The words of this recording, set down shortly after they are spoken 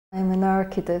I'm an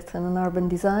architect and an urban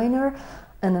designer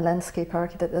and a landscape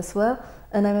architect as well,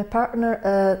 and I'm a partner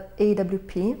at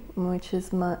AWP, which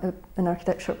is an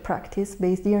architectural practice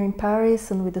based here in Paris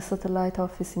and with a satellite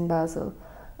office in Basel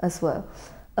as well.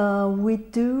 We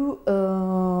do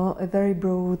a very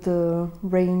broad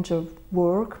range of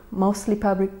work, mostly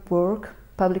public work,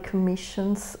 public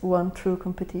commissions, won through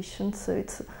competitions. So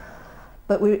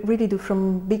but we really do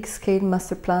from big scale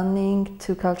master planning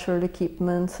to cultural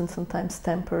equipments and sometimes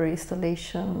temporary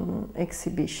installation,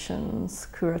 exhibitions,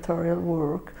 curatorial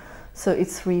work. So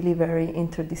it's really very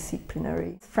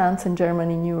interdisciplinary. France and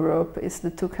Germany in Europe is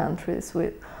the two countries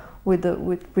with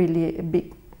really a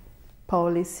big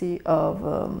policy of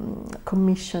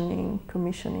commissioning,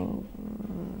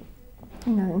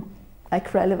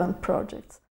 like relevant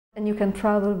projects. And you can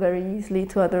travel very easily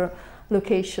to other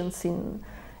locations in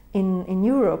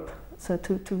Europe, so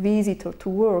to visit or to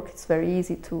work. It's very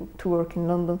easy to work in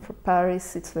London for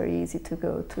Paris. It's very easy to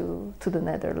go to the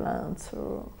Netherlands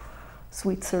or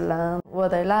Switzerland.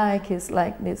 What I like is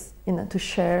like this, to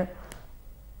share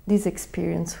this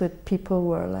experience with people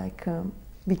who are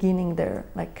beginning their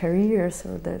careers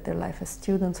or their life as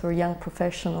students or young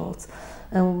professionals.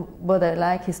 And what I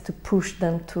like is to push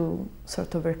them to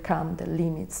sort of overcome the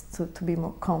limits, to be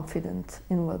more confident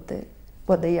in what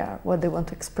they are, what they want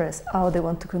to express, how they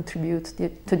want to contribute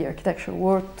to the architectural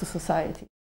world, to society.